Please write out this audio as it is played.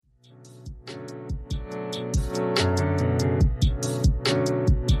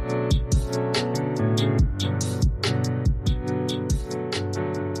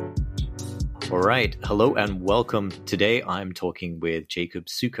right. Hello and welcome. Today I'm talking with Jacob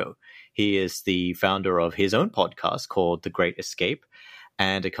Suckow. He is the founder of his own podcast called The Great Escape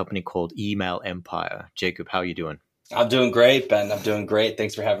and a company called Email Empire. Jacob, how are you doing? I'm doing great, Ben. I'm doing great.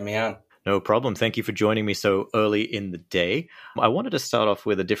 Thanks for having me on. No problem. Thank you for joining me so early in the day. I wanted to start off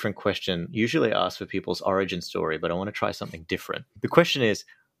with a different question. Usually I ask for people's origin story, but I want to try something different. The question is,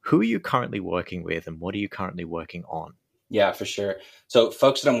 who are you currently working with and what are you currently working on? Yeah, for sure. So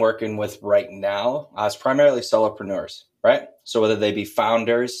folks that I'm working with right now is primarily solopreneurs, right? So whether they be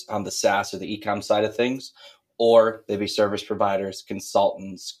founders on the SaaS or the e-com side of things, or they be service providers,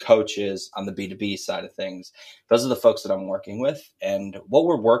 consultants, coaches on the B2B side of things. Those are the folks that I'm working with. And what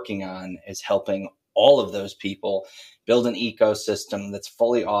we're working on is helping all of those people build an ecosystem that's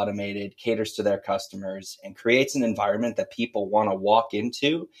fully automated, caters to their customers, and creates an environment that people want to walk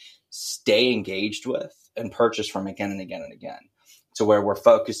into, stay engaged with, and purchase from again and again and again. To where we're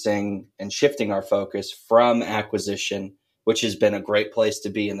focusing and shifting our focus from acquisition, which has been a great place to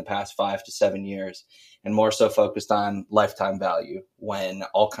be in the past 5 to 7 years, and more so focused on lifetime value when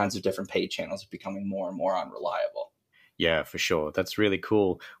all kinds of different paid channels are becoming more and more unreliable. Yeah, for sure. That's really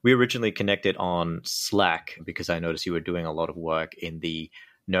cool. We originally connected on Slack because I noticed you were doing a lot of work in the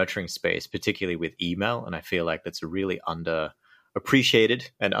nurturing space, particularly with email. And I feel like that's a really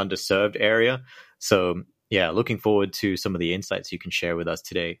underappreciated and underserved area. So yeah, looking forward to some of the insights you can share with us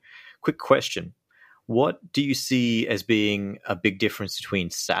today. Quick question. What do you see as being a big difference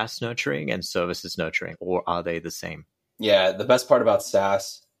between SaaS nurturing and services nurturing, or are they the same? Yeah, the best part about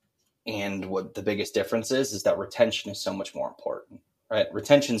SaaS and what the biggest difference is that retention is so much more important, right?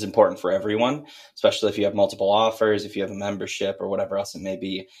 Retention is important for everyone, especially if you have multiple offers, if you have a membership or whatever else it may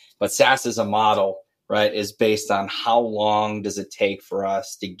be. But SaaS as a model, right, is based on how long does it take for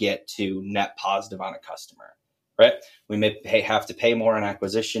us to get to net positive on a customer, right? We may have to pay more on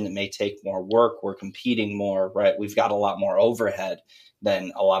acquisition. It may take more work. We're competing more, right? We've got a lot more overhead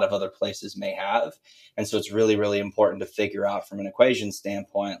than a lot of other places may have. And so it's really, really important to figure out from an equation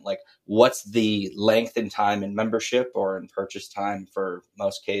standpoint, like what's the length and time in membership or in purchase time for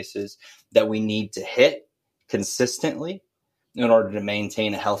most cases that we need to hit consistently in order to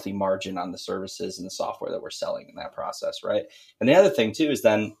maintain a healthy margin on the services and the software that we're selling in that process, right? And the other thing too is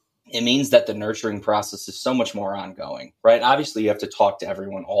then it means that the nurturing process is so much more ongoing, right? Obviously, you have to talk to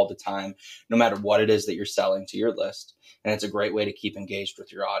everyone all the time, no matter what it is that you're selling to your list. And it's a great way to keep engaged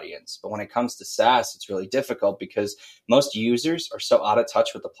with your audience. But when it comes to SaaS, it's really difficult because most users are so out of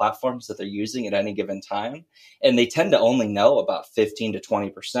touch with the platforms that they're using at any given time. And they tend to only know about 15 to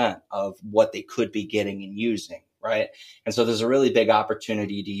 20% of what they could be getting and using, right? And so there's a really big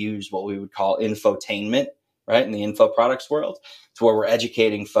opportunity to use what we would call infotainment, right, in the info products world, to where we're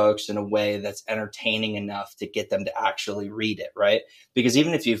educating folks in a way that's entertaining enough to get them to actually read it, right? Because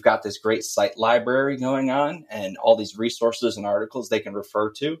even if you've got this great site library going on and all these resources and articles they can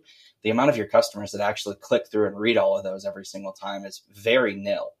refer to, the amount of your customers that actually click through and read all of those every single time is very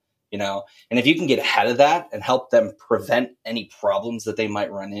nil, you know? And if you can get ahead of that and help them prevent any problems that they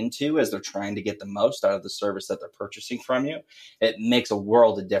might run into as they're trying to get the most out of the service that they're purchasing from you, it makes a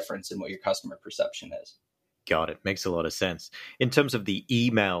world of difference in what your customer perception is. Got it. Makes a lot of sense. In terms of the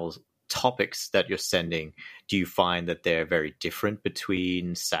email topics that you're sending, do you find that they're very different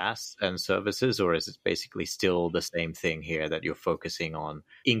between SaaS and services, or is it basically still the same thing here that you're focusing on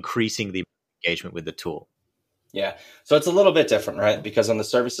increasing the engagement with the tool? Yeah. So it's a little bit different, right? Because on the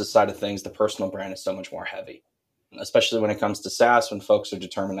services side of things, the personal brand is so much more heavy, especially when it comes to SaaS, when folks are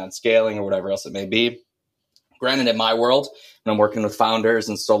determined on scaling or whatever else it may be. Granted, in my world, when I'm working with founders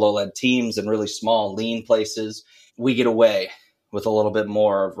and solo-led teams and really small, lean places, we get away with a little bit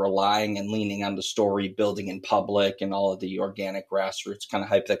more of relying and leaning on the story, building in public, and all of the organic grassroots kind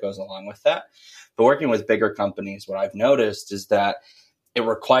of hype that goes along with that. But working with bigger companies, what I've noticed is that it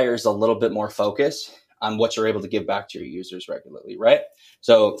requires a little bit more focus on what you're able to give back to your users regularly, right?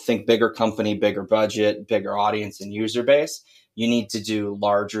 So think bigger company, bigger budget, bigger audience and user base. You need to do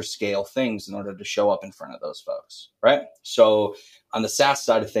larger scale things in order to show up in front of those folks, right? So on the SaaS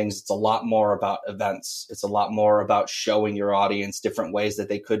side of things, it's a lot more about events. It's a lot more about showing your audience different ways that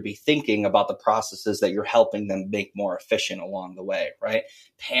they could be thinking about the processes that you're helping them make more efficient along the way, right?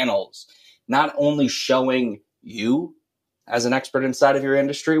 Panels, not only showing you as an expert inside of your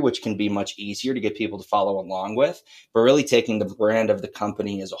industry, which can be much easier to get people to follow along with, but really taking the brand of the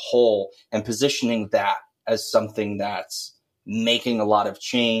company as a whole and positioning that as something that's making a lot of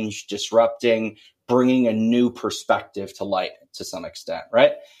change, disrupting, bringing a new perspective to light to some extent,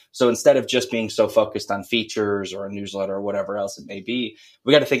 right? So instead of just being so focused on features or a newsletter or whatever else it may be,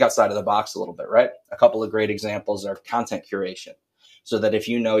 we got to think outside of the box a little bit, right? A couple of great examples are content curation. so that if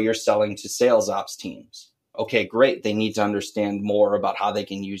you know you're selling to sales ops teams, okay, great. They need to understand more about how they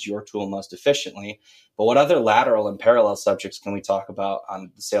can use your tool most efficiently. But what other lateral and parallel subjects can we talk about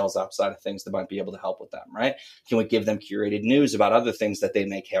on the sales ops side of things that might be able to help with them, right? Can we give them curated news about other things that they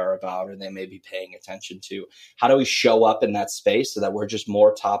may care about or they may be paying attention to? How do we show up in that space so that we're just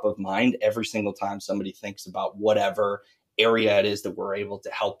more top of mind every single time somebody thinks about whatever area it is that we're able to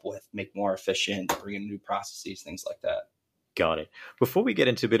help with, make more efficient, bring in new processes, things like that. Got it. Before we get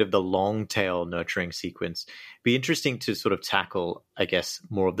into a bit of the long tail nurturing sequence, be interesting to sort of tackle, I guess,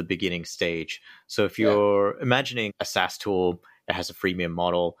 more of the beginning stage. So if you're imagining a SaaS tool, it has a freemium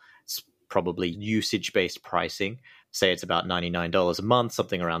model, it's probably usage-based pricing. Say it's about $99 a month,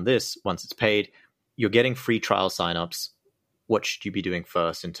 something around this. Once it's paid, you're getting free trial signups. What should you be doing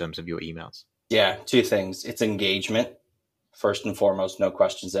first in terms of your emails? Yeah, two things. It's engagement, first and foremost, no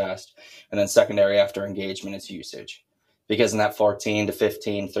questions asked. And then secondary after engagement, it's usage. Because in that 14 to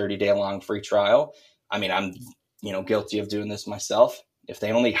 15, 30-day long free trial, I mean, I'm guilty of doing this myself. If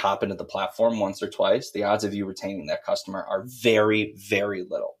they only hop into the platform once or twice, the odds of you retaining that customer are very, very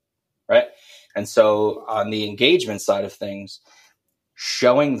little, right? And so on the engagement side of things,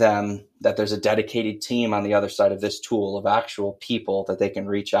 showing them that there's a dedicated team on the other side of this tool of actual people that they can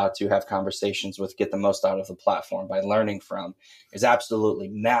reach out to, have conversations with, get the most out of the platform by learning from is absolutely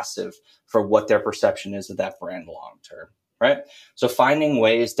massive for what their perception is of that brand long term, right? So finding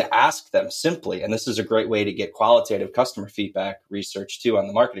ways to ask them simply, and this is a great way to get qualitative customer feedback research too on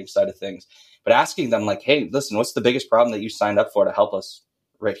the marketing side of things, but asking them like, hey, listen, what's the biggest problem that you signed up for to help us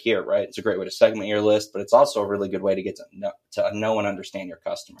right here, right? It's a great way to segment your list, but it's also a really good way to get to know and understand your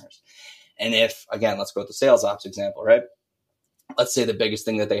customers. And if, again, let's go with the sales ops example, right? Let's say the biggest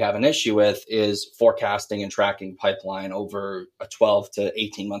thing that they have an issue with is forecasting and tracking pipeline over a 12 to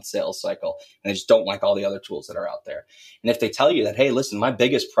 18 month sales cycle. And they just don't like all the other tools that are out there. And if they tell you that, hey, listen, my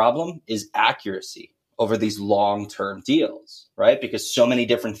biggest problem is accuracy over these long-term deals, right? Because so many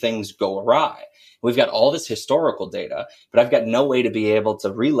different things go awry. We've got all this historical data, but I've got no way to be able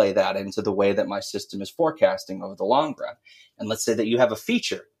to relay that into the way that my system is forecasting over the long run. And let's say that you have a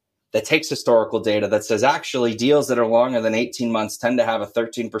feature that takes historical data that says actually deals that are longer than 18 months tend to have a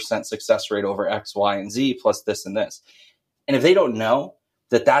 13% success rate over X, Y, and Z plus this and this. And if they don't know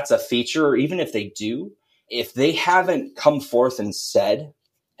that that's a feature, or even if they do, if they haven't come forth and said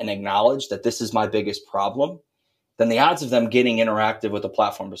and acknowledged that this is my biggest problem, then the odds of them getting interactive with the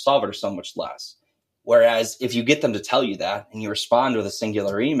platform to solve it are so much less. Whereas if you get them to tell you that and you respond with a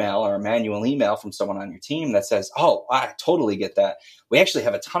singular email or a manual email from someone on your team that says, oh, I totally get that. We actually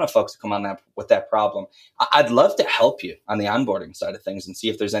have a ton of folks that come on that with that problem. I'd love to help you on the onboarding side of things and see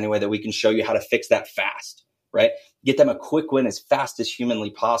if there's any way that we can show you how to fix that fast, right? Get them a quick win as fast as humanly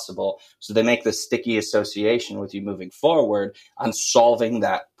possible so they make this sticky association with you moving forward on solving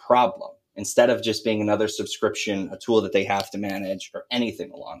that problem instead of just being another subscription, a tool that they have to manage or anything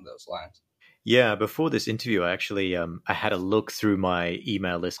along those lines. Yeah, before this interview, I actually I had a look through my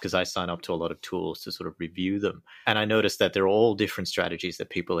email list because I sign up to a lot of tools to sort of review them. And I noticed that they're all different strategies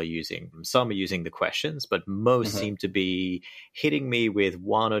that people are using. Some are using the questions, but most seem to be hitting me with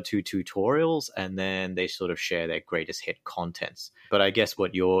one or two tutorials, and then they sort of share their greatest hit contents. But I guess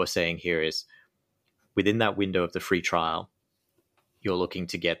what you're saying here is within that window of the free trial, you're looking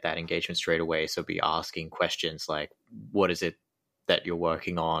to get that engagement straight away. So be asking questions like, what is it that you're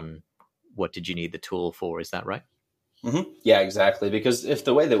working on? What did you need the tool for? Is that right? Mm-hmm. Yeah, exactly. Because if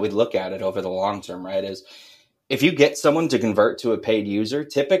the way that we look at it over the long term, right, is if you get someone to convert to a paid user,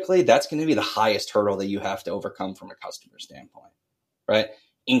 typically that's going to be the highest hurdle that you have to overcome from a customer standpoint, right?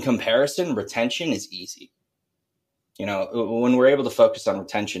 In comparison, retention is easy. You know, when we're able to focus on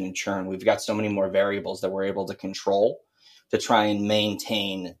retention and churn, we've got so many more variables that we're able to control to try and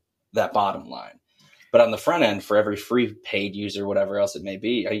maintain that bottom line. But on the front end, for every free paid user, whatever else it may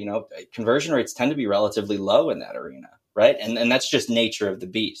be, you know, conversion rates tend to be relatively low in that arena, right? And that's just nature of the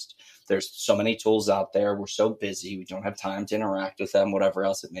beast. There's so many tools out there. We're so busy. We don't have time to interact with them, whatever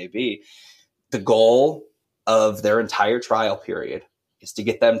else it may be. The goal of their entire trial period is to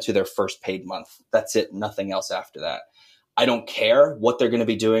get them to their first paid month. That's it. Nothing else after that. I don't care what they're going to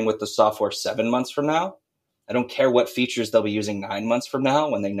be doing with the software 7 months from now. I don't care what features they'll be using 9 months from now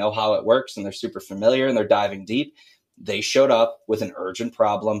when they know how it works and they're super familiar and they're diving deep. They showed up with an urgent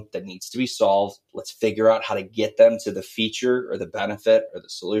problem that needs to be solved. Let's figure out how to get them to the feature or the benefit or the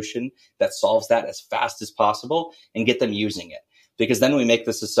solution that solves that as fast as possible and get them using it. Because then we make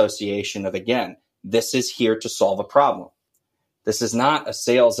this association of, again, this is here to solve a problem. This is not a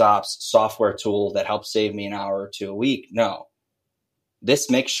sales ops software tool that helps save me an hour or two a week. No.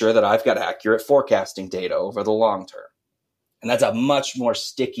 This makes sure that I've got accurate forecasting data over the long term. And that's a much more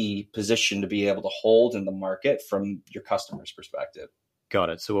sticky position to be able to hold in the market from your customer's perspective. Got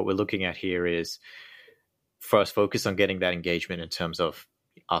it. So what we're looking at here is first focus on getting that engagement in terms of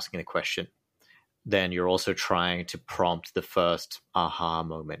asking the question. Then you're also trying to prompt the first aha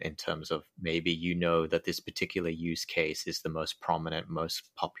moment in terms of maybe you know that this particular use case is the most prominent, most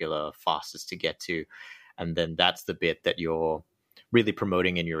popular, fastest to get to. And then that's the bit that you're really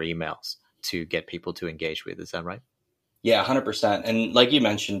promoting in your emails to get people to engage with. Is that right? Yeah, 100%. And like you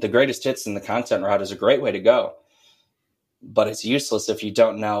mentioned, the greatest hits in the content route is a great way to go, but it's useless if you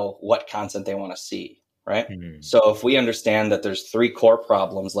don't know what content they want to see, right? Mm-hmm. So if we understand that there's 3 core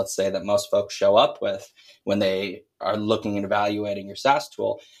problems, let's say, that most folks show up with when they are looking and evaluating your SaaS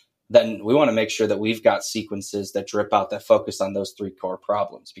tool, then we want to make sure that we've got sequences that drip out that focus on those 3 core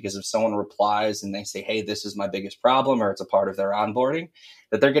problems. Because if someone replies and they say, hey, this is my biggest problem, or it's a part of their onboarding,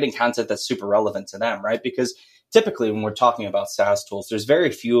 that they're getting content that's super relevant to them, right? Because typically when we're talking about SaaS tools, there's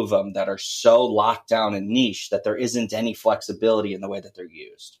very few of them that are so locked down and niche that there isn't any flexibility in the way that they're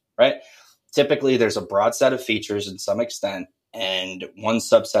used, right? Typically, there's a broad set of features in some extent, and one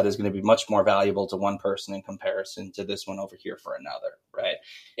subset is going to be much more valuable to one person in comparison to this one over here for another, right?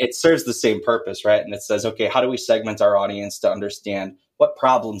 It serves the same purpose, right? And it says, okay, how do we segment our audience to understand what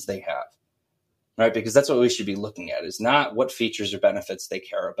problems they have, right? Because that's what we should be looking at, is not what features or benefits they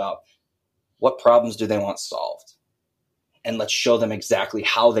care about. What problems do they want solved? And let's show them exactly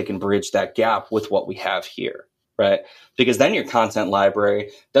how they can bridge that gap with what we have here, right? Because then your content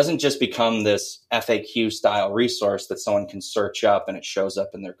library doesn't just become this FAQ style resource that someone can search up and it shows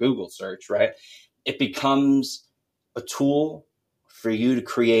up in their Google search, right? It becomes a tool for you to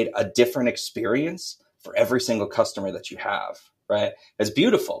create a different experience for every single customer that you have, right? It's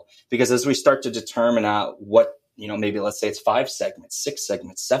beautiful because as we start to determine out what, maybe let's say it's 5 segments, 6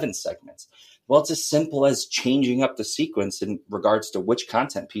 segments, 7 segments. Well, it's as simple as changing up the sequence in regards to which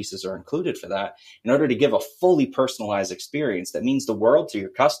content pieces are included for that in order to give a fully personalized experience that means the world to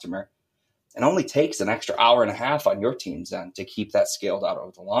your customer and only takes an extra hour and a half on your team's end to keep that scaled out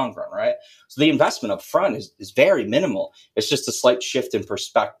over the long run, right? So the investment up front is very minimal. It's just a slight shift in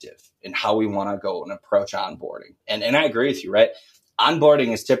perspective in how we want to go and approach onboarding. And I agree with you, right?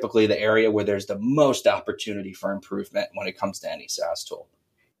 Onboarding is typically the area where there's the most opportunity for improvement when it comes to any SaaS tool.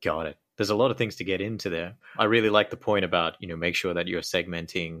 Got it. There's a lot of things to get into there. I really like the point about, make sure that you're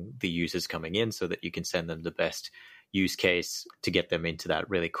segmenting the users coming in so that you can send them the best use case to get them into that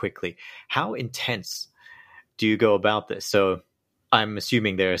really quickly. How intense do you go about this? So I'm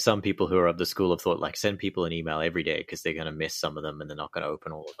assuming there are some people who are of the school of thought, like send people an email every day because they're going to miss some of them and they're not going to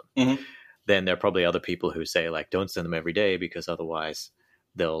open all of them. Mm-hmm. Then there are probably other people who say, like, don't send them every day because otherwise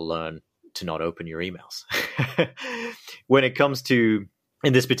they'll learn to not open your emails. When it comes to,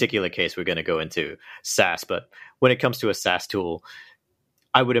 in this particular case, we're going to go into SaaS, but when it comes to a SaaS tool,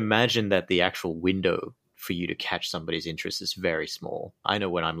 I would imagine that the actual window for you to catch somebody's interest is very small. I know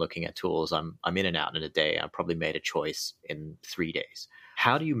when I'm looking at tools, I'm in and out in a day. I probably made a choice in 3 days.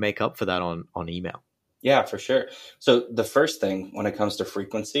 How do you make up for that on email? Yeah, for sure. So the first thing when it comes to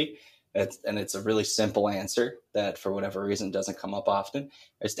frequency, it's a really simple answer that for whatever reason doesn't come up often,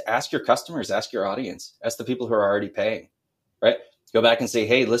 is to ask your customers, ask your audience, ask the people who are already paying, right? Go back and say,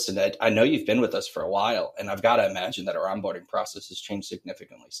 hey, listen, I know you've been with us for a while, and I've got to imagine that our onboarding process has changed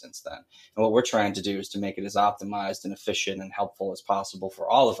significantly since then. And what we're trying to do is to make it as optimized and efficient and helpful as possible for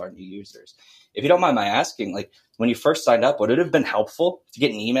all of our new users. If you don't mind my asking, like when you first signed up, would it have been helpful to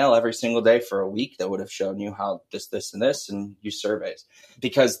get an email every single day for a week that would have shown you how this, and this, and use surveys?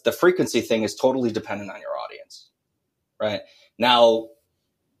 Because the frequency thing is totally dependent on your audience, right? Now,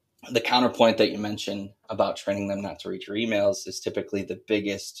 the counterpoint that you mentioned about training them not to read your emails is typically the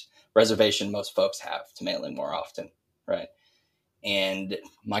biggest reservation most folks have to mailing more often, right? And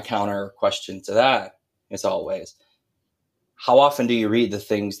my counter question to that is always, how often do you read the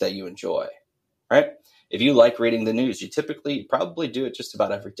things that you enjoy, right? If you like reading the news, you typically probably do it just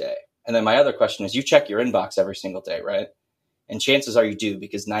about every day. And then my other question is, you check your inbox every single day, right? And chances are you do,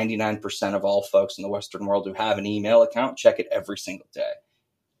 because 99% of all folks in the Western world who have an email account check it every single day.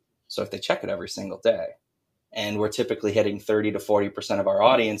 So if they check it every single day, and we're typically hitting 30 to 40% of our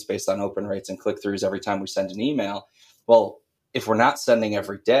audience based on open rates and click-throughs every time we send an email, well, if we're not sending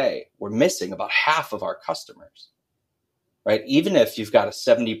every day, we're missing about half of our customers, right? Even if you've got a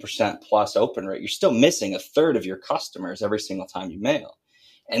 70% plus open rate, you're still missing a third of your customers every single time you mail.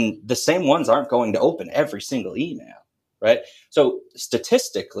 And the same ones aren't going to open every single email, right? So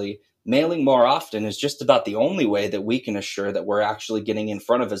statistically, mailing more often is just about the only way that we can assure that we're actually getting in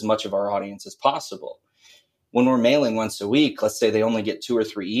front of as much of our audience as possible. When we're mailing once a week, let's say they only get 2 or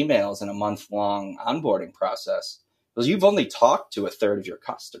 3 emails in a month-long onboarding process. Well, you've only talked to a third of your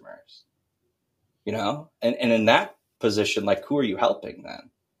customers, and in that position, like, who are you helping then?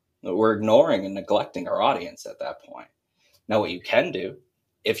 We're ignoring and neglecting our audience at that point. Now, what you can do,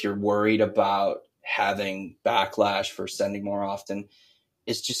 if you're worried about having backlash for sending more often,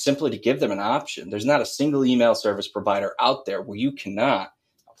 is just simply to give them an option. There's not a single email service provider out there where you cannot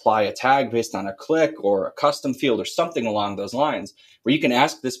apply a tag based on a click or a custom field or something along those lines, where you can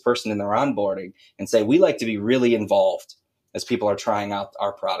ask this person in their onboarding and say, we like to be really involved as people are trying out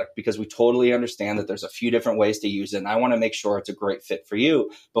our product, because we totally understand that there's a few different ways to use it. And I want to make sure it's a great fit for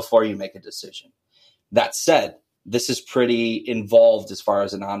you before you make a decision. That said, this is pretty involved as far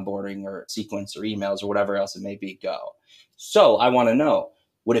as an onboarding or sequence or emails or whatever else it may be go. So I want to know,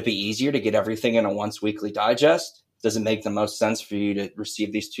 would it be easier to get everything in a once weekly digest? Does it make the most sense for you to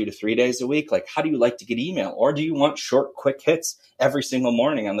receive these 2 to 3 days a week? Like, how do you like to get email? Or do you want short, quick hits every single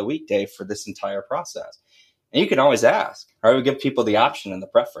morning on the weekday for this entire process? And you can always ask. I would give people the option and the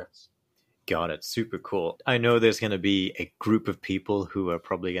preference. Got it. Super cool. I know there's going to be a group of people who are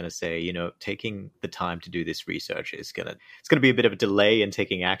probably going to say, taking the time to do this research it's going to be a bit of a delay in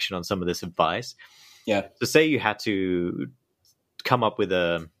taking action on some of this advice. Yeah. So say you had to come up with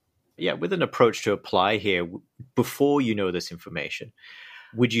an approach to apply here before you know this information.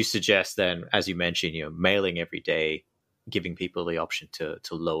 Would you suggest then, as you mentioned, mailing every day, giving people the option to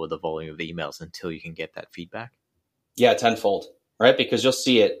lower the volume of emails until you can get that feedback? Yeah, tenfold, right? Because you'll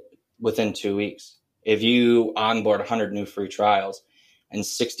see it within 2 weeks. If you onboard 100 new free trials and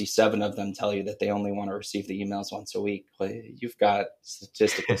 67 of them tell you that they only want to receive the emails once a week, well, you've got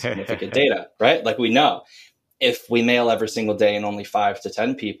statistically significant data, right? Like, we know if we mail every single day and only 5 to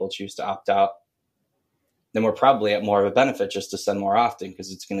 10 people choose to opt out, then we're probably at more of a benefit just to send more often,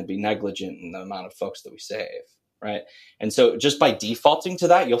 because it's going to be negligent in the amount of folks that we save, right? And so just by defaulting to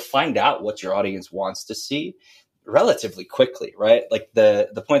that, you'll find out what your audience wants to see relatively quickly, right? Like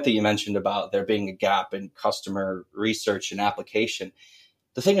the point that you mentioned about there being a gap in customer research and application.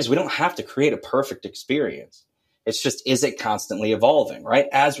 The thing is, we don't have to create a perfect experience. It's just, is it constantly evolving, right?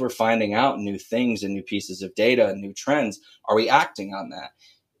 As we're finding out new things and new pieces of data and new trends, are we acting on that?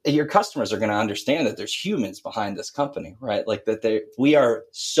 Your customers are going to understand that there's humans behind this company, right? Like that we are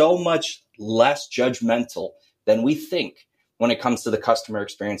so much less judgmental than we think when it comes to the customer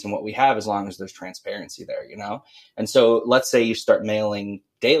experience and what we have, as long as there's transparency there, And so let's say you start mailing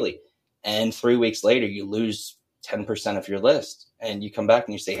daily and 3 weeks later you lose 10% of your list, and you come back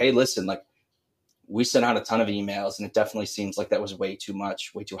and you say, hey, listen, like, we sent out a ton of emails and it definitely seems like that was way too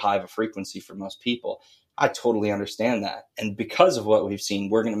much, way too high of a frequency for most people. I totally understand that. And because of what we've seen,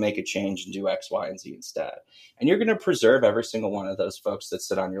 we're going to make a change and do X, Y, and Z instead. And you're going to preserve every single one of those folks that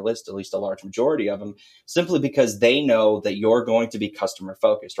sit on your list, at least a large majority of them, simply because they know that you're going to be customer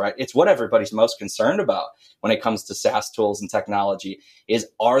focused, right? It's what everybody's most concerned about when it comes to SaaS tools and technology is,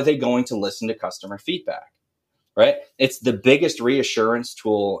 are they going to listen to customer feedback? Right? It's the biggest reassurance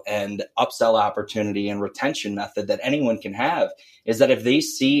tool and upsell opportunity and retention method that anyone can have, is that if they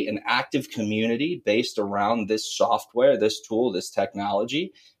see an active community based around this software, this tool, this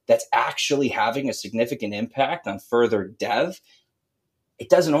technology, that's actually having a significant impact on further dev, it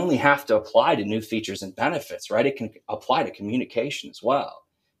doesn't only have to apply to new features and benefits, right? It can apply to communication as well,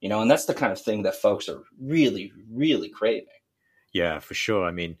 and that's the kind of thing that folks are really, really craving. Yeah, for sure.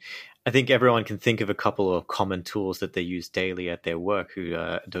 I mean, I think everyone can think of a couple of common tools that they use daily at their work who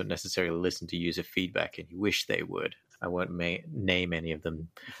don't necessarily listen to user feedback, and you wish they would. I won't name any of them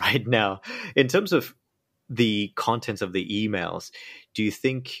right now. In terms of the contents of the emails, do you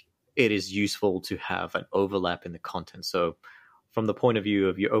think it is useful to have an overlap in the content? So from the point of view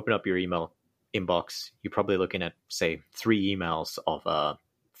of, you open up your email inbox, you're probably looking at, say, 3 emails of a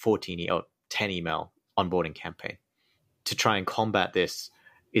 14 or 10 email onboarding campaign. To try and combat this,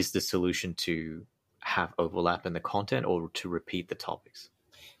 is the solution to have overlap in the content or to repeat the topics?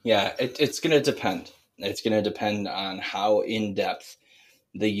 Yeah, it's going to depend. It's going to depend on how in-depth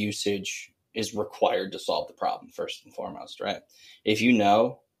the usage is required to solve the problem, first and foremost, right? If you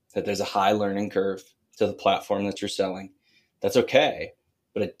know that there's a high learning curve to the platform that you're selling, that's okay.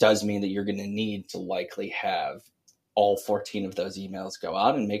 But it does mean that you're going to need to likely have all 14 of those emails go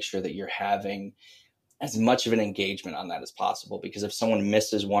out and make sure that you're having as much of an engagement on that as possible. Because if someone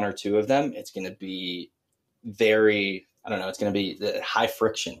misses 1 or 2 of them, it's going to be it's going to be the high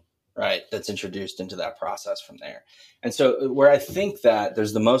friction, right, that's introduced into that process from there. And so where I think that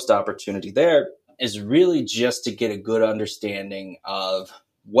there's the most opportunity there is really just to get a good understanding of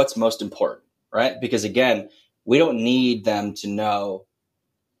what's most important, right? Because again, we don't need them to know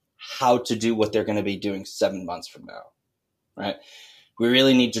how to do what they're going to be doing 7 months from now, right? We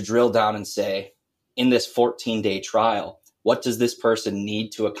really need to drill down and say, in this 14-day trial, what does this person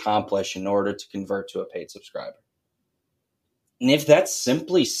need to accomplish in order to convert to a paid subscriber? And if that's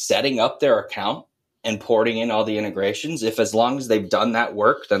simply setting up their account and porting in all the integrations, if as long as they've done that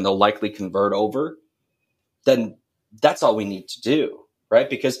work, then they'll likely convert over, then that's all we need to do, right?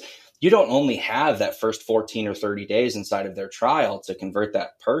 Because you don't only have that first 14 or 30 days inside of their trial to convert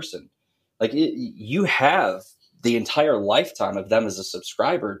that person. Like you have the entire lifetime of them as a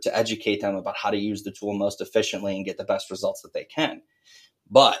subscriber to educate them about how to use the tool most efficiently and get the best results that they can.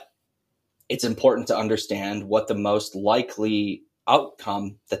 But it's important to understand what the most likely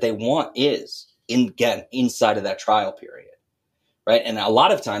outcome that they want is inside of that trial period, right? And a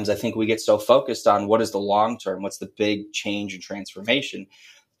lot of times I think we get so focused on what is the long term, what's the big change and transformation,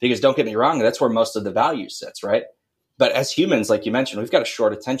 because don't get me wrong, that's where most of the value sits, right? But as humans, like you mentioned, we've got a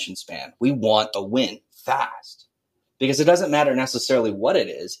short attention span. We want a win fast because it doesn't matter necessarily what it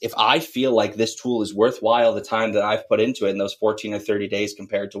is. If I feel like this tool is worthwhile the time that I've put into it in those 14 or 30 days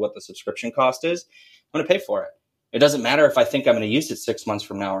compared to what the subscription cost is, I'm going to pay for it. It doesn't matter if I think I'm going to use it 6 months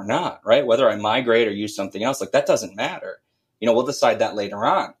from now or not, right? Whether I migrate or use something else, like that doesn't matter. We'll decide that later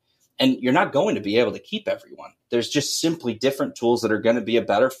on. And you're not going to be able to keep everyone. There's just simply different tools that are going to be a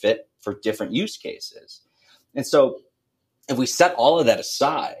better fit for different use cases. And so if we set all of that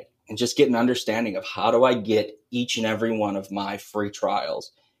aside and just get an understanding of how do I get each and every one of my free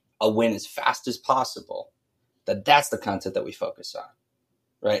trials a win as fast as possible, that's the content that we focus on,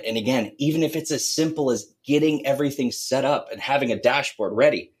 right? And again, even if it's as simple as getting everything set up and having a dashboard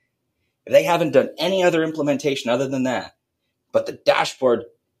ready, if they haven't done any other implementation other than that, but the dashboard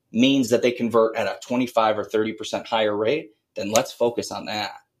means that they convert at a 25 or 30% higher rate, then let's focus on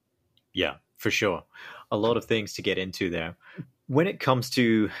that. Yeah, for sure. A lot of things to get into there. When it comes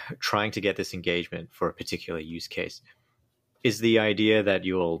to trying to get this engagement for a particular use case, is the idea that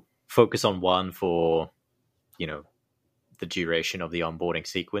you'll focus on one for, the duration of the onboarding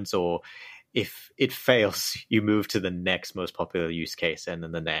sequence, or if it fails, you move to the next most popular use case and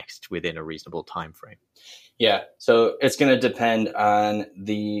then the next within a reasonable time frame? Yeah, so it's going to depend on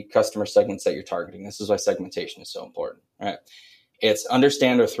the customer segments that you're targeting. This is why segmentation is so important, right? It's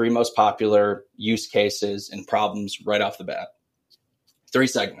understand our 3 most popular use cases and problems right off the bat. 3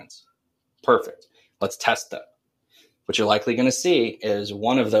 segments. Perfect. Let's test them. What you're likely going to see is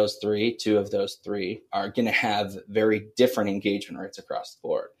one of those 3, 2 of those 3 are going to have very different engagement rates across the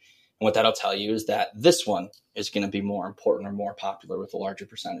board. And what that'll tell you is that this one is going to be more important or more popular with a larger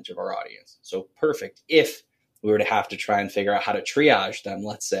percentage of our audience. So perfect. If we were to have to try and figure out how to triage them,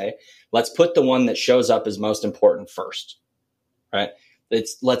 let's put the one that shows up as most important first, right?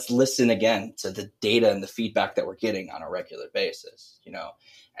 Let's listen again to the data and the feedback that we're getting on a regular basis,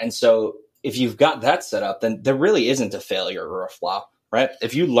 And so if you've got that set up, then there really isn't a failure or a flop, right?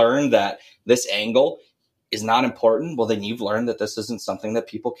 If you learn that this angle is not important, well, then you've learned that this isn't something that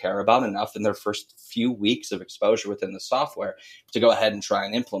people care about enough in their first few weeks of exposure within the software to go ahead and try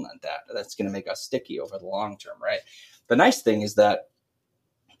and implement that. That's going to make us sticky over the long term, right? The nice thing is that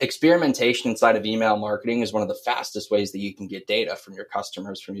experimentation inside of email marketing is one of the fastest ways that you can get data from your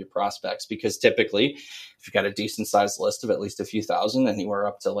customers, from your prospects, because typically if you've got a decent sized list of at least a few thousand, anywhere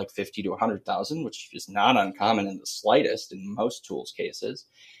up to like 50 to 100,000, which is not uncommon in the slightest in most tools cases,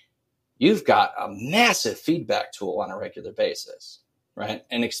 you've got a massive feedback tool on a regular basis, right?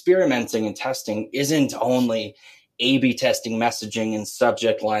 And experimenting and testing isn't only A/B testing messaging and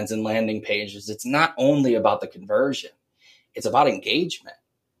subject lines and landing pages. It's not only about the conversion. It's about engagement,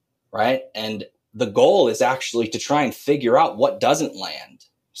 right? And the goal is actually to try and figure out what doesn't land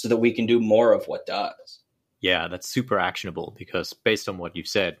so that we can do more of what does. Yeah, that's super actionable because based on what you've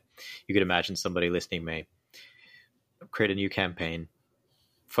said, you could imagine somebody listening may create a new campaign,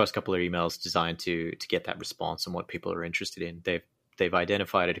 first couple of emails designed to get that response on what people are interested in. They've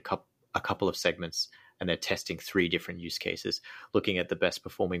identified a couple of segments and they're testing 3 different use cases, looking at the best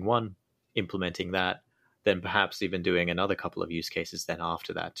performing one, implementing that, then perhaps even doing another couple of use cases then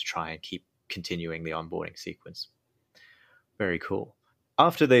after that to try and keep continuing the onboarding sequence. Very cool.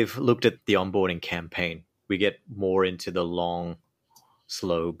 After they've looked at the onboarding campaign, we get more into the long,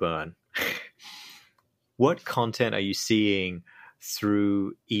 slow burn. What content are you seeing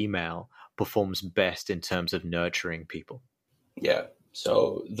through email performs best in terms of nurturing people? Yeah.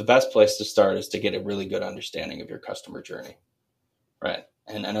 So the best place to start is to get a really good understanding of your customer journey, right?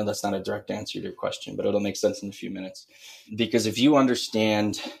 And I know that's not a direct answer to your question, but it'll make sense in a few minutes. Because if you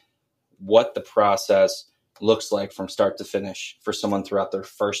understand what the process looks like from start to finish for someone throughout their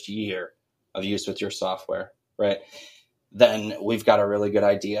first year of use with your software, right? then we've got a really good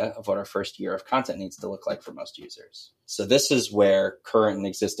idea of what our first year of content needs to look like for most users. So this is where current and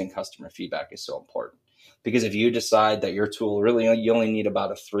existing customer feedback is so important. Because if you decide that your tool really, you only need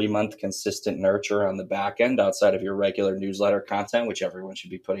about a 3-month consistent nurture on the back end outside of your regular newsletter content, which everyone should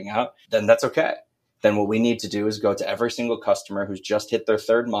be putting out, then that's okay. Then what we need to do is go to every single customer who's just hit their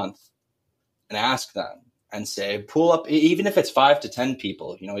 3rd month and ask them and say, pull up, even if it's 5 to 10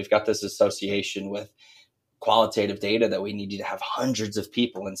 people, we've got this association with qualitative data that we need you to have hundreds of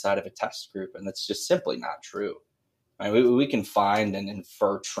people inside of a test group. And that's just simply not true. Right? We can find and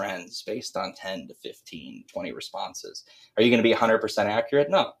infer trends based on 10 to 15, 20 responses. Are you going to be 100% accurate?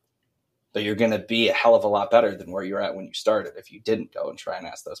 No. But you're going to be a hell of a lot better than where you're at when you started if you didn't go and try and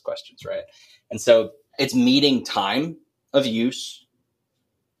ask those questions, right? And so it's meeting time of use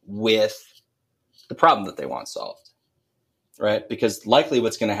with the problem that they want solved. Right? Because likely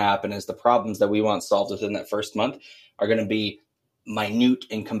what's going to happen is the problems that we want solved within that first month are going to be minute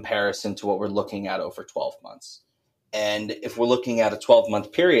in comparison to what we're looking at over 12 months. And if we're looking at a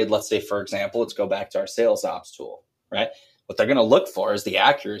 12-month period, let's say, for example, let's go back to our sales ops tool, right? What they're going to look for is the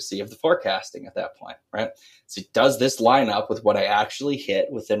accuracy of the forecasting at that point, right? So does this line up with what I actually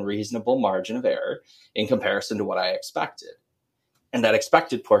hit within reasonable margin of error in comparison to what I expected? And that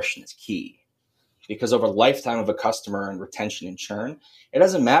expected portion is key. Because over the lifetime of a customer and retention and churn, it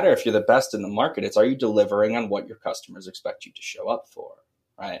doesn't matter if you're the best in the market. It's, are you delivering on what your customers expect you to show up for,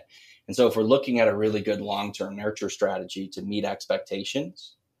 right? And so if we're looking at a really good long-term nurture strategy to meet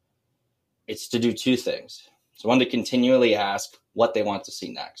expectations, it's to do 2 things. So one, to continually ask what they want to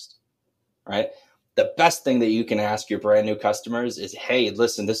see next, right? The best thing that you can ask your brand new customers is, hey,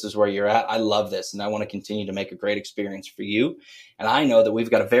 listen, this is where you're at. I love this, and I want to continue to make a great experience for you. And I know that we've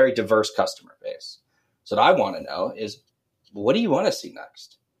got a very diverse customer base. So what I want to know is, what do you want to see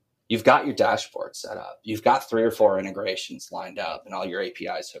next? You've got your dashboard set up. You've got 3 or 4 integrations lined up and all your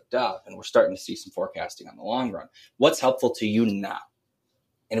APIs hooked up, and we're starting to see some forecasting on the long run. What's helpful to you now?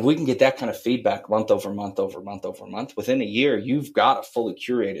 And if we can get that kind of feedback month over month over month over month, within a year, you've got a fully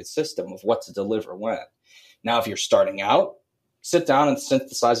curated system of what to deliver when. Now, if you're starting out, sit down and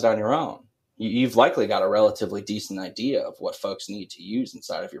synthesize it on your own. You've likely got a relatively decent idea of what folks need to use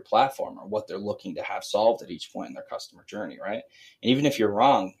inside of your platform or what they're looking to have solved at each point in their customer journey, right? And even if you're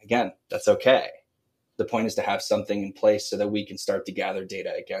wrong, again, that's okay. The point is to have something in place so that we can start to gather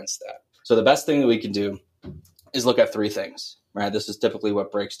data against that. So the best thing that we can do is look at 3 things. Right? This is typically what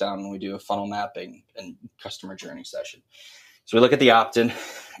breaks down when we do a funnel mapping and customer journey session. So we look at the opt-in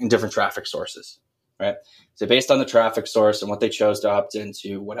and different traffic sources, right? So based on the traffic source and what they chose to opt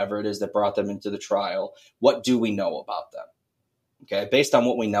into, whatever it is that brought them into the trial, what do we know about them? Okay. Based on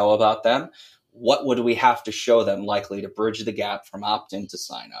what we know about them, what would we have to show them likely to bridge the gap from opt-in to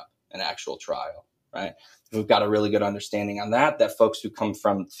sign up an actual trial, right? If we've got a really good understanding on that folks who come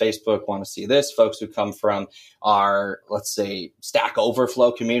from Facebook want to see this, folks who come from our, let's say, Stack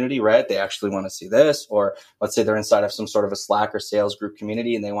Overflow community, right? They actually want to see this, or let's say they're inside of some sort of a Slack or sales group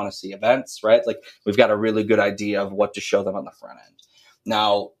community and they want to see events, right? Like we've got a really good idea of what to show them on the front end.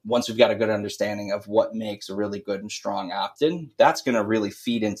 Now, once we've got a good understanding of what makes a really good and strong opt-in, that's going to really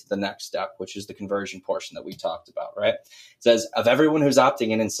feed into the next step, which is the conversion portion that we talked about, right? It says, of everyone who's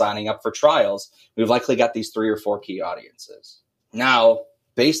opting in and signing up for trials, we've likely got these 3 or 4 key audiences. Now,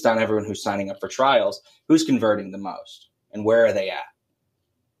 based on everyone who's signing up for trials, who's converting the most and where are they at?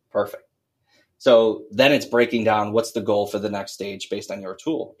 Perfect. So then it's breaking down what's the goal for the next stage based on your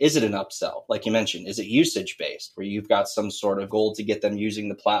tool. Is it an upsell? Like you mentioned, is it usage based where you've got some sort of goal to get them using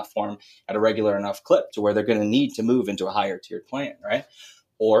the platform at a regular enough clip to where they're going to need to move into a higher tiered plan, right?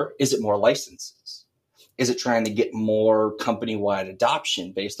 Or is it more licenses? Is it trying to get more company-wide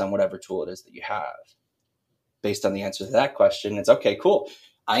adoption based on whatever tool it is that you have? Based on the answer to that question, it's okay, cool.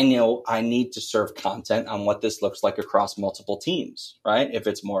 I know I need to serve content on what this looks like across multiple teams, right? If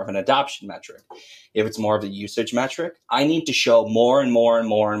it's more of an adoption metric, if it's more of a usage metric, I need to show more and more and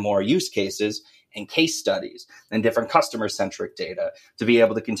more and more use cases and case studies and different customer-centric data to be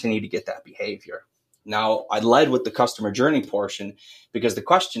able to continue to get that behavior. Now, I led with the customer journey portion because the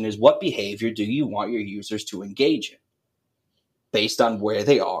question is, what behavior do you want your users to engage in based on where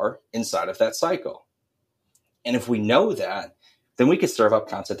they are inside of that cycle? And if we know that, then we could serve up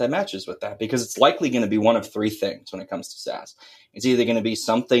content that matches with that because it's likely going to be one of 3 things when it comes to SaaS. It's either going to be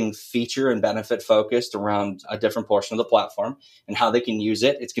something feature and benefit focused around a different portion of the platform and how they can use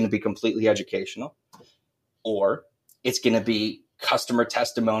it. It's going to be completely educational, or it's going to be customer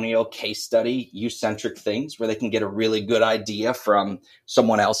testimonial, case study, use-centric things where they can get a really good idea from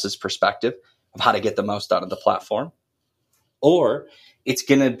someone else's perspective of how to get the most out of the platform. Or it's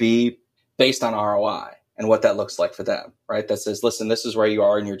going to be based on ROI. and what that looks like for them, right? That says, listen, this is where you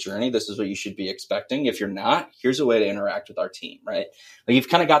are in your journey. This is what you should be expecting. If you're not, here's a way to interact with our team, right? Like you've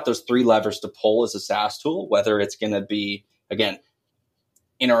kind of got those three levers to pull as a SaaS tool, whether it's going to be, again,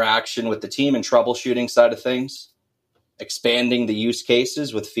 interaction with the team and troubleshooting side of things, expanding the use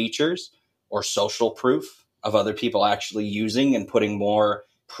cases with features, or social proof of other people actually using and putting more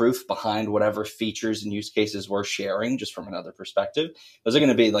proof behind whatever features and use cases we're sharing just from another perspective. Those are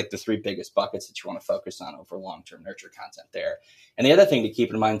going to be like the three biggest buckets that you want to focus on over long-term nurture content there. And the other thing to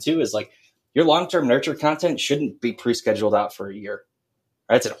keep in mind too is like your long-term nurture content shouldn't be pre-scheduled out for a year.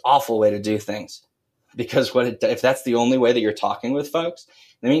 Right? It's an awful way to do things because if that's the only way that you're talking with folks,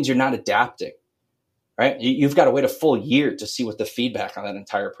 that means you're not adapting. Right? You've got to wait a full year to see what the feedback on that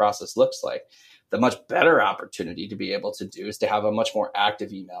entire process looks like. The much better opportunity to be able to do is to have a much more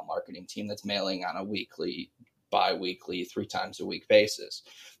active email marketing team that's mailing on a weekly, bi-weekly, 3 times a week basis,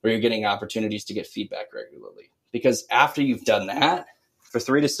 where you're getting opportunities to get feedback regularly. Because after you've done that for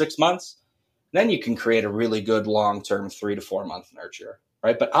 3 to 6 months, then you can create a really good long-term 3 to 4 month nurture.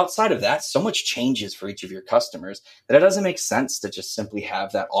 Right. But outside of that, so much changes for each of your customers that it doesn't make sense to just simply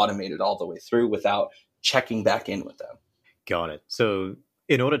have that automated all the way through without checking back in with them. Got it. So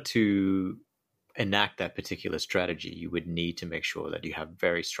in order to enact that particular strategy, you would need to make sure that you have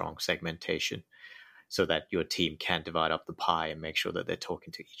very strong segmentation so that your team can divide up the pie and make sure that they're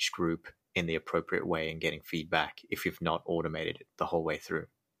talking to each group in the appropriate way and getting feedback if you've not automated it the whole way through.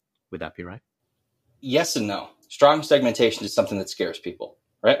 Would that be right? Yes and no. Strong segmentation is something that scares people,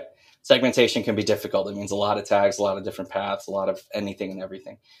 right? Segmentation can be difficult. It means a lot of tags, a lot of different paths, a lot of anything and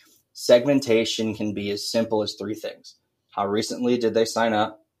everything. Segmentation can be as simple as 3 things. How recently did they sign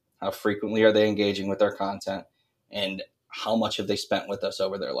up? How frequently are they engaging with our content? And how much have they spent with us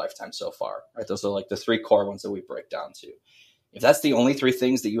over their lifetime so far? Right? Those are like the 3 core ones that we break down to. If that's the only 3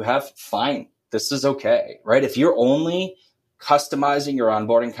 things that you have, fine. This is okay, right? If you're only customizing your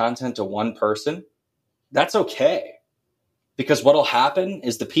onboarding content to one person, that's okay. Because what'll happen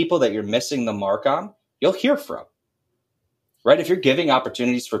is the people that you're missing the mark on, you'll hear from. Right? If you're giving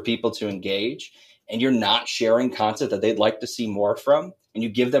opportunities for people to engage and you're not sharing content that they'd like to see more from, and you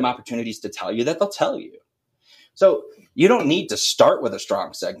give them opportunities to tell you that, they'll tell you. So you don't need to start with a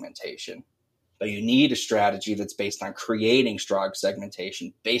strong segmentation, but you need a strategy that's based on creating strong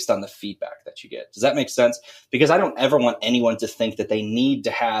segmentation based on the feedback that you get. Does that make sense? Because I don't ever want anyone to think that they need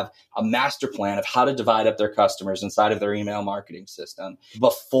to have a master plan of how to divide up their customers inside of their email marketing system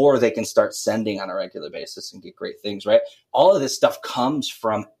before they can start sending on a regular basis and get great things, right? All of this stuff comes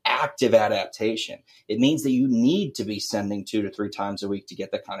from active adaptation. It means that you need to be sending 2 to 3 times a week to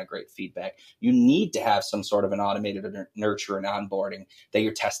get that kind of great feedback. You need to have some sort of an automated nurture and onboarding that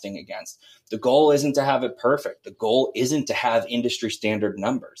you're testing against. The goal isn't to have it perfect. The goal isn't to have industry standard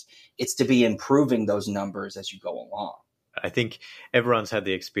numbers. It's to be improving those numbers as you go along. I think everyone's had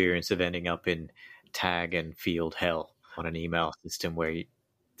the experience of ending up in tag and field hell on an email system where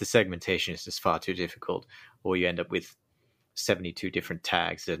the segmentation is just far too difficult, or you end up with 72 different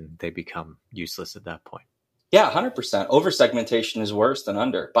tags and they become useless at that point. Yeah, 100%. Over segmentation is worse than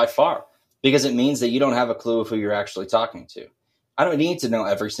under by far, because it means that you don't have a clue of who you're actually talking to. I don't need to know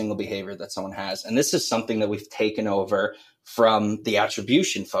every single behavior that someone has. And this is something that we've taken over from the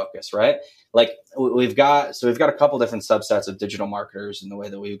attribution focus, right? Like we've got a couple different subsets of digital marketers in the way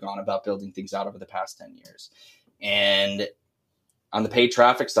that we've gone about building things out over the past 10 years. And on the paid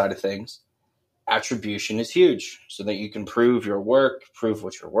traffic side of things, attribution is huge so that you can prove your work, prove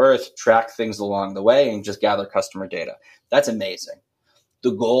what you're worth, track things along the way, and just gather customer data. That's amazing.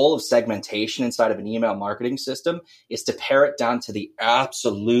 The goal of segmentation inside of an email marketing system is to pare it down to the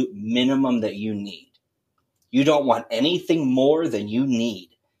absolute minimum that you need. You don't want anything more than you need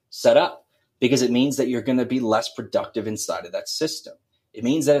set up, because it means that you're going to be less productive inside of that system. It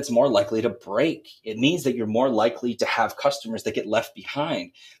means that it's more likely to break. It means that you're more likely to have customers that get left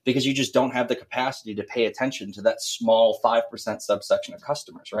behind because you just don't have the capacity to pay attention to that small 5% subsection of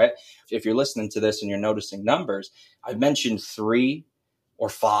customers, right? If you're listening to this and you're noticing numbers, I mentioned 3 or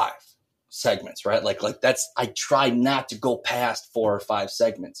 5 segments, right? Like that's, I try not to go past 4 or 5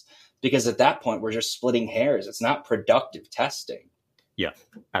 segments, because at that point we're just splitting hairs. It's not productive testing. Yeah,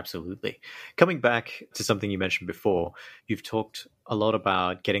 absolutely. Coming back to something you mentioned before, you've talked a lot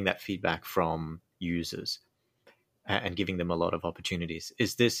about getting that feedback from users and giving them a lot of opportunities.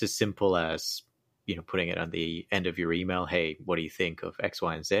 Is this as simple as, putting it on the end of your email, hey, what do you think of X,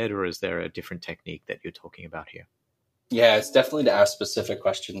 Y, and Z, or is there a different technique that you're talking about here? Yeah, it's definitely to ask specific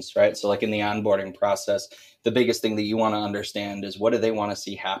questions, right? So like in the onboarding process, the biggest thing that you want to understand is, what do they want to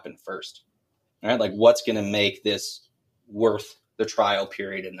see happen first, right? Like what's going to make this worth the trial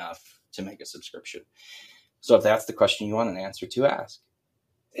period enough to make a subscription? So if that's the question you want an answer to, ask.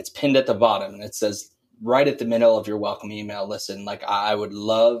 It's pinned at the bottom and it says right at the middle of your welcome email, listen, like I would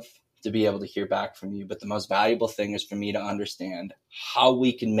love to be able to hear back from you, but the most valuable thing is for me to understand how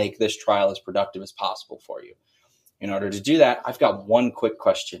we can make this trial as productive as possible for you. In order to do that, I've got one quick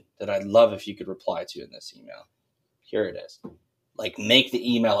question that I'd love if you could reply to in this email. Here it is. Like, make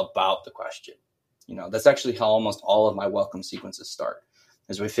the email about the question. That's actually how almost all of my welcome sequences start,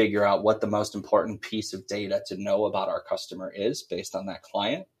 as we figure out what the most important piece of data to know about our customer is based on that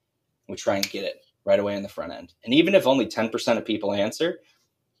client. We try and get it right away in the front end. And even if only 10% of people answer,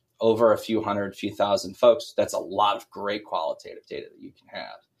 over a few hundred, few thousand folks, that's a lot of great qualitative data that you can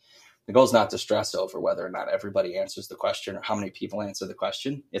have. The goal is not to stress over whether or not everybody answers the question or how many people answer the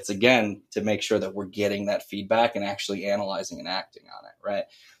question. It's, again, to make sure that we're getting that feedback and actually analyzing and acting on it, right?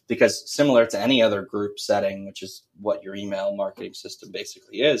 Because similar to any other group setting, which is what your email marketing system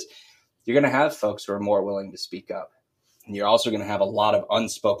basically is, you're going to have folks who are more willing to speak up. And you're also going to have a lot of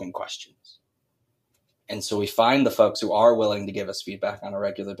unspoken questions. And so we find the folks who are willing to give us feedback on a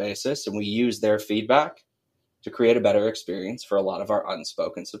regular basis, and we use their feedback to create a better experience for a lot of our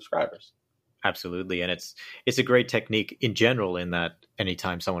unspoken subscribers. Absolutely. And it's a great technique in general, in that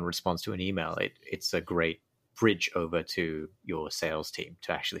anytime someone responds to an email, it's a great bridge over to your sales team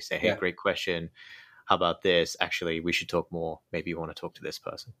to actually say, hey, great question. How about this? Actually, we should talk more. Maybe you want to talk to this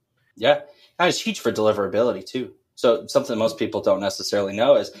person. Yeah. And it's huge for deliverability too. So something most people don't necessarily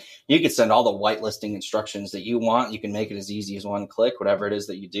know is you could send all the whitelisting instructions that you want. You can make it as easy as one click, whatever it is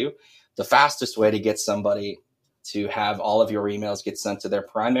that you do. The fastest way to get somebody to have all of your emails get sent to their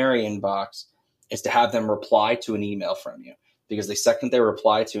primary inbox is to have them reply to an email from you. Because the second they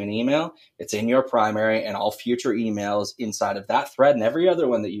reply to an email, it's in your primary, and all future emails inside of that thread and every other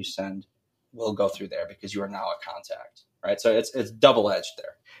one that you send will go through there because you are now a contact, right? So it's double-edged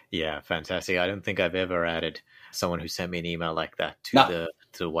there. Yeah, fantastic. I don't think I've ever added someone who sent me an email like that to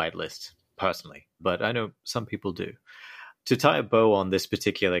the whitelist personally, but I know some people do. To tie a bow on this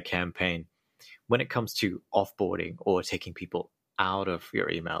particular campaign, when it comes to offboarding or taking people out of your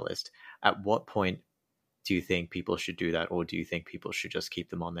email list, at what point do you think people should do that? Or do you think people should just keep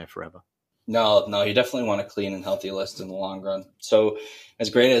them on there forever? No, you definitely want a clean and healthy list in the long run. So as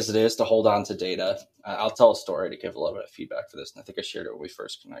great as it is to hold on to data, I'll tell a story to give a little bit of feedback for this. And I think I shared it when we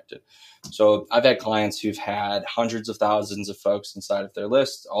first connected. So I've had clients who've had hundreds of thousands of folks inside of their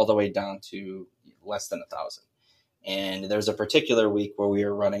list, all the way down to less than 1,000. And there's a particular week where we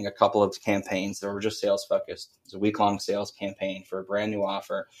were running a couple of campaigns that were just sales focused. It was a week-long sales campaign for a brand new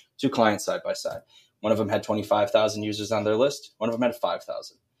offer, 2 clients side by side. One of them had 25,000 users on their list. One of them had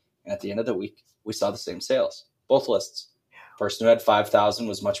 5,000. And at the end of the week, we saw the same sales, both lists. The person who had 5,000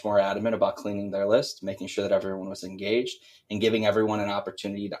 was much more adamant about cleaning their list, making sure that everyone was engaged, and giving everyone an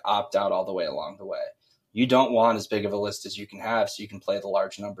opportunity to opt out all the way along the way. You don't want as big of a list as you can have so you can play the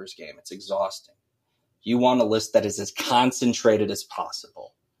large numbers game. It's exhausting. You want a list that is as concentrated as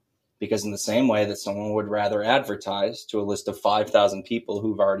possible, because in the same way that someone would rather advertise to a list of 5,000 people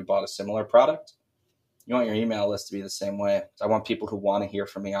who've already bought a similar product, you want your email list to be the same way. I want people who want to hear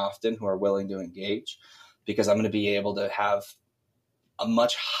from me often, who are willing to engage, because I'm going to be able to have a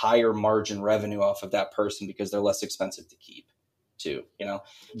much higher margin revenue off of that person because they're less expensive to keep too.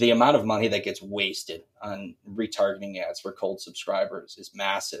 The amount of money that gets wasted on retargeting ads for cold subscribers is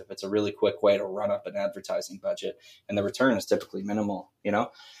massive. It's a really quick way to run up an advertising budget, and the return is typically minimal,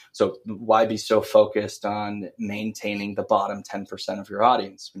 So why be so focused on maintaining the bottom 10% of your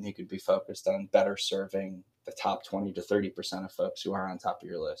audience when you could be focused on better serving the top 20 to 30% of folks who are on top of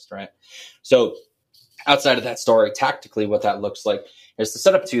your list, right? So outside of that story, tactically, what that looks like is to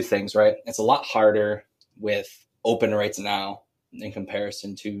set up 2 things, right? It's a lot harder with open rates now in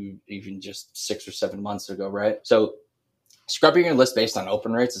comparison to even just 6 or 7 months ago, right? So scrubbing your list based on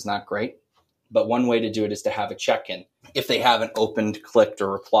open rates is not great, but one way to do it is to have a check-in if they haven't opened, clicked,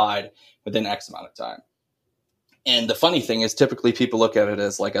 or replied within X amount of time. And the funny thing is, typically people look at it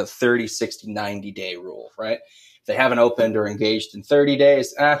as like a 30, 60, 90-day rule, right? If they haven't opened or engaged in 30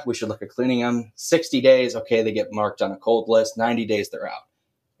 days, we should look at cleaning them. 60 days, okay, they get marked on a cold list. 90 days, they're out.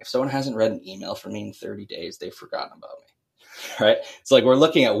 If someone hasn't read an email from me in 30 days, they've forgotten about me. Right? It's like we're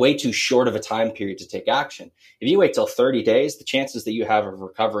looking at way too short of a time period to take action. If you wait till 30 days, the chances that you have of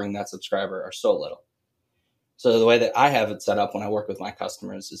recovering that subscriber are so little. So the way that I have it set up when I work with my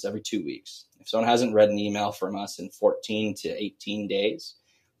customers is every 2 weeks. If someone hasn't read an email from us in 14 to 18 days,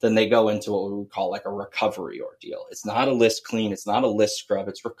 then they go into what we would call like a recovery ordeal. It's not a list clean. It's not a list scrub.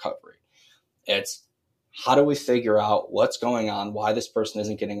 It's recovery. It's how do we figure out what's going on, why this person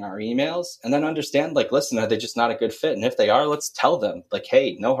isn't getting our emails, and then understand, like, listen, are they just not a good fit? And if they are, let's tell them, like,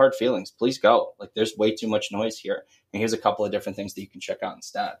 hey, no hard feelings, please go. Like, there's way too much noise here. And here's a couple of different things that you can check out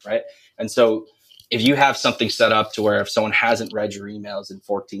instead, right? And so if you have something set up to where if someone hasn't read your emails in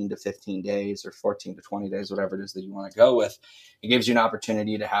 14 to 15 days or 14 to 20 days, whatever it is that you want to go with, it gives you an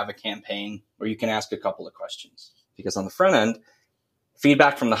opportunity to have a campaign where you can ask a couple of questions. Because on the front end,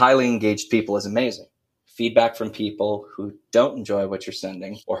 feedback from the highly engaged people is amazing. Feedback from people who don't enjoy what you're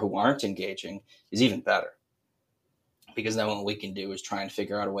sending or who aren't engaging is even better. Because then what we can do is try and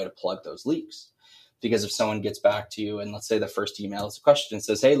figure out a way to plug those leaks. Because if someone gets back to you and let's say the first email is a question and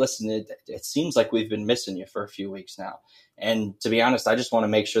says, hey, listen, it seems like we've been missing you for a few weeks now. And to be honest, I just want to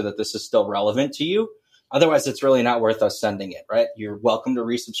make sure that this is still relevant to you. Otherwise, it's really not worth us sending it, right? You're welcome to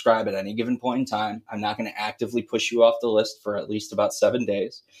resubscribe at any given point in time. I'm not going to actively push you off the list for at least about 7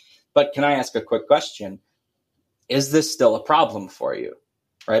 days. But can I ask a quick question? Is this still a problem for you,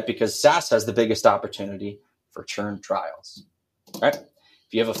 right? Because SaaS has the biggest opportunity for churn trials, right?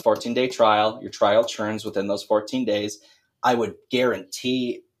 If you have a 14-day trial, your trial churns within those 14 days, I would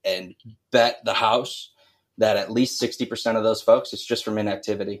guarantee and bet the house that at least 60% of those folks, it's just from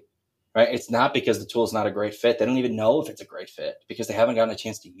inactivity, right? It's not because the tool is not a great fit. They don't even know if it's a great fit because they haven't gotten a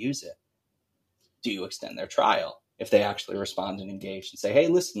chance to use it. Do you extend their trial if they actually respond and engage and say, hey,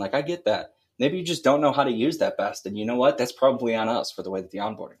 listen, like I get that. Maybe you just don't know how to use that best. And you know what? That's probably on us for the way that the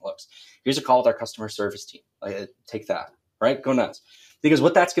onboarding looks. Here's a call with our customer service team. Take that, right? Go nuts. Because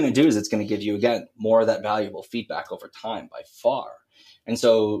what that's going to do is it's going to give you, again, more of that valuable feedback over time by far. And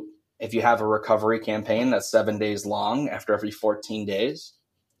so if you have a recovery campaign that's 7 days long after every 14 days,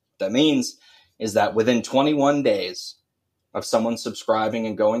 what that means is that within 21 days of someone subscribing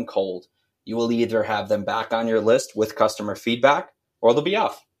and going cold, you will either have them back on your list with customer feedback or they'll be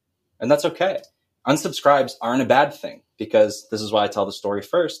off. And that's okay. Unsubscribes aren't a bad thing because this is why I tell the story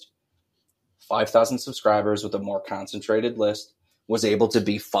first. 5,000 subscribers with a more concentrated list was able to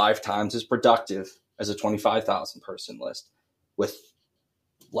be 5 times as productive as a 25,000 person list with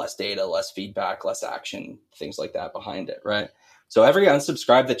less data, less feedback, less action, things like that behind it, right? So every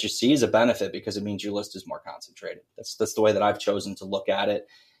unsubscribe that you see is a benefit because it means your list is more concentrated. That's the way that I've chosen to look at it.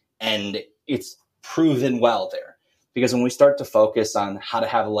 And it's proven well there. Because when we start to focus on how to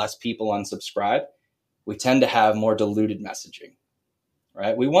have less people unsubscribe, we tend to have more diluted messaging,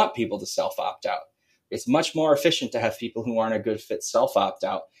 right? We want people to self-opt out. It's much more efficient to have people who aren't a good fit self-opt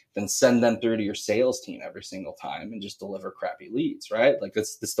out than send them through to your sales team every single time and just deliver crappy leads, right? Like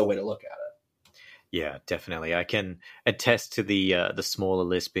that's the way to look at it. Yeah, definitely. I can attest to the smaller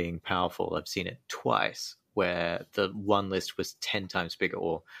list being powerful. I've seen it twice where the one list was 10 times bigger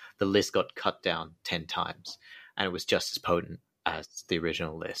or the list got cut down 10 times. And it was just as potent as the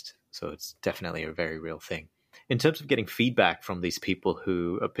original list. So it's definitely a very real thing. In terms of getting feedback from these people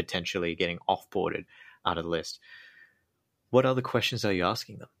who are potentially getting offboarded out of the list, what other questions are you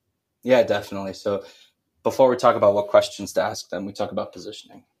asking them? Yeah, definitely. So before we talk about what questions to ask them, we talk about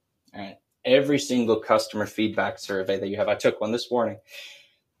positioning. All right. Every single customer feedback survey that you have, I took one this morning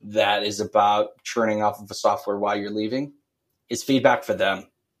that is about churning off of a software while you're leaving, is feedback for them.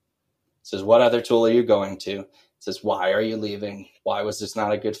 It says, what other tool are you going to? It says, why are you leaving? Why was this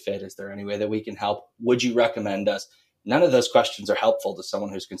not a good fit? Is there any way that we can help? Would you recommend us? None of those questions are helpful to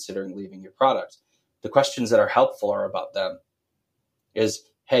someone who's considering leaving your product. The questions that are helpful are about them. Is,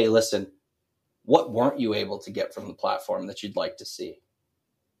 hey, listen, what weren't you able to get from the platform that you'd like to see?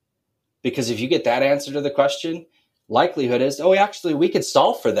 Because if you get that answer to the question, likelihood is, oh, actually, we could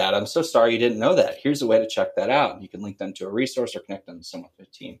solve for that. I'm so sorry you didn't know that. Here's a way to check that out. You can link them to a resource or connect them to someone with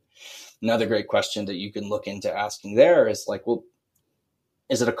their team. Another great question that you can look into asking there is like, well,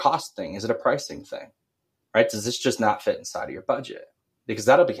 is it a cost thing? Is it a pricing thing? Right? Does this just not fit inside of your budget? Because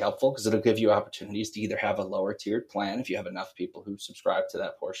that'll be helpful because it'll give you opportunities to either have a lower tiered plan if you have enough people who subscribe to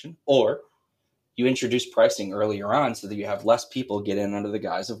that portion, or you introduce pricing earlier on so that you have less people get in under the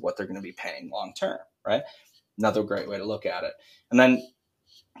guise of what they're going to be paying long term, right? Another great way to look at it. And then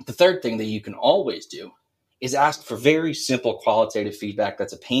the third thing that you can always do is ask for very simple qualitative feedback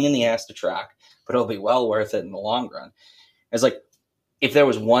that's a pain in the ass to track, but it'll be well worth it in the long run. It's like, if there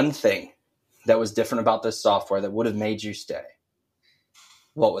was one thing that was different about this software that would have made you stay,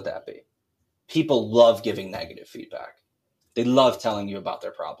 what would that be? People love giving negative feedback. They love telling you about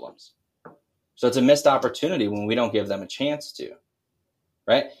their problems. So it's a missed opportunity when we don't give them a chance to,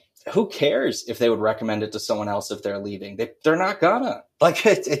 right? Who cares if they would recommend it to someone else if they're leaving? They're not gonna. Like,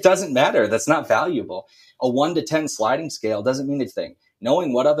 it doesn't matter. That's not valuable. A 1 to 10 sliding scale doesn't mean anything.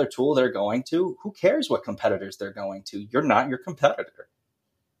 Knowing what other tool they're going to, who cares what competitors they're going to? You're not your competitor.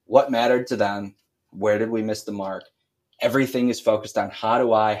 What mattered to them Where did we miss the mark? Everything is focused on how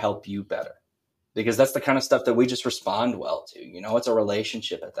do I help you better? Because that's the kind of stuff that we just respond well to. It's a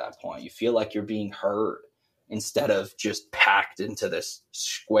relationship at that point. You feel like you're being heard instead of just packed into this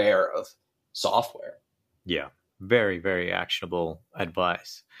square of software. Yeah, very, very actionable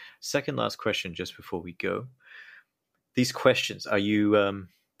advice. Second last question, just before we go. These questions, are you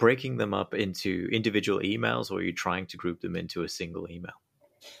breaking them up into individual emails, or are you trying to group them into a single email?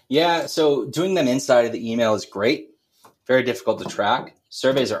 Yeah, so doing them inside of the email is great. Very difficult to track.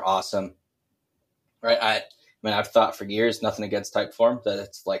 Surveys are awesome, right? I've thought for years, nothing against Typeform, that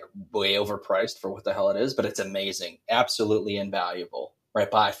it's like way overpriced for what the hell it is, but it's amazing. Absolutely invaluable, right?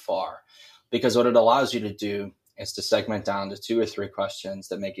 By far. Because what it allows you to do is to segment down to 2 or 3 questions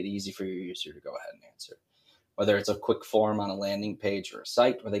that make it easy for your user to go ahead and answer. Whether it's a quick form on a landing page or a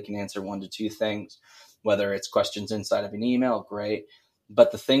site where they can answer 1 to 2 things, whether it's questions inside of an email, great.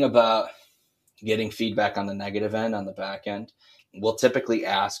 But the thing about getting feedback on the negative end, on the back end, we'll typically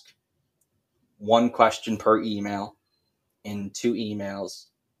ask 1 question per email in 2 emails.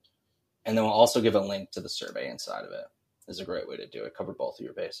 And then we'll also give a link to the survey inside of it. Is a great way to do it. Cover both of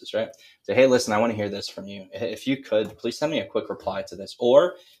your bases, right? Say, hey, listen, I want to hear this from you. If you could, please send me a quick reply to this.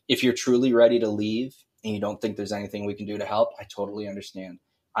 Or if you're truly ready to leave and you don't think there's anything we can do to help, I totally understand.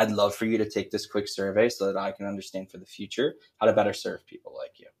 I'd love for you to take this quick survey so that I can understand for the future how to better serve people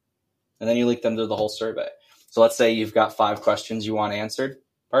like you. And then you link them to the whole survey. So let's say you've got 5 questions you want answered.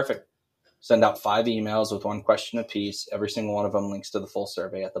 Perfect. Send out 5 emails with 1 question apiece. Every single one of them links to the full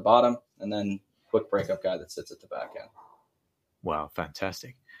survey at the bottom, and then quick breakup guide that sits at the back end. Wow,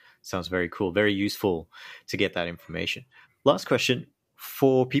 fantastic. Sounds very cool, very useful to get that information. Last question,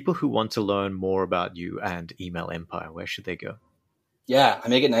 for people who want to learn more about you and Email Empire, where should they go? Yeah, I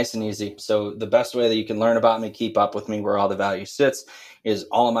make it nice and easy. So the best way that you can learn about me, keep up with me, where all the value sits, is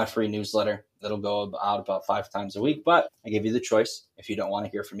all of my free newsletter. That'll go out about 5 times a week, but I give you the choice. If you don't want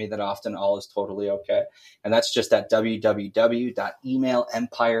to hear from me that often, all is totally okay. And that's just at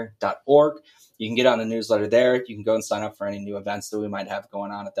www.emailempire.org. You can get on the newsletter there. You can go and sign up for any new events that we might have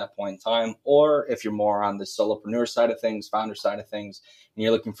going on at that point in time. Or if you're more on the solopreneur side of things, founder side of things, and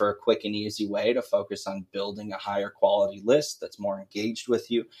you're looking for a quick and easy way to focus on building a higher quality list that's more engaged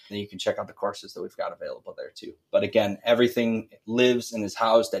with you, then you can check out the courses that we've got available there too. But again, everything lives and is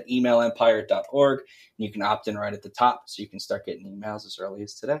housed at emailempire.org. And you can opt in right at the top so you can start getting emails as early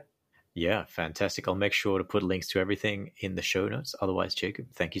as today. Yeah, fantastic. I'll make sure to put links to everything in the show notes. Otherwise, Jacob,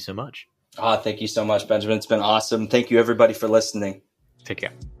 thank you so much. Thank you so much, Benjamin. It's been awesome. Thank you, everybody, for listening. Take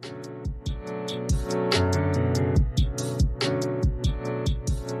care.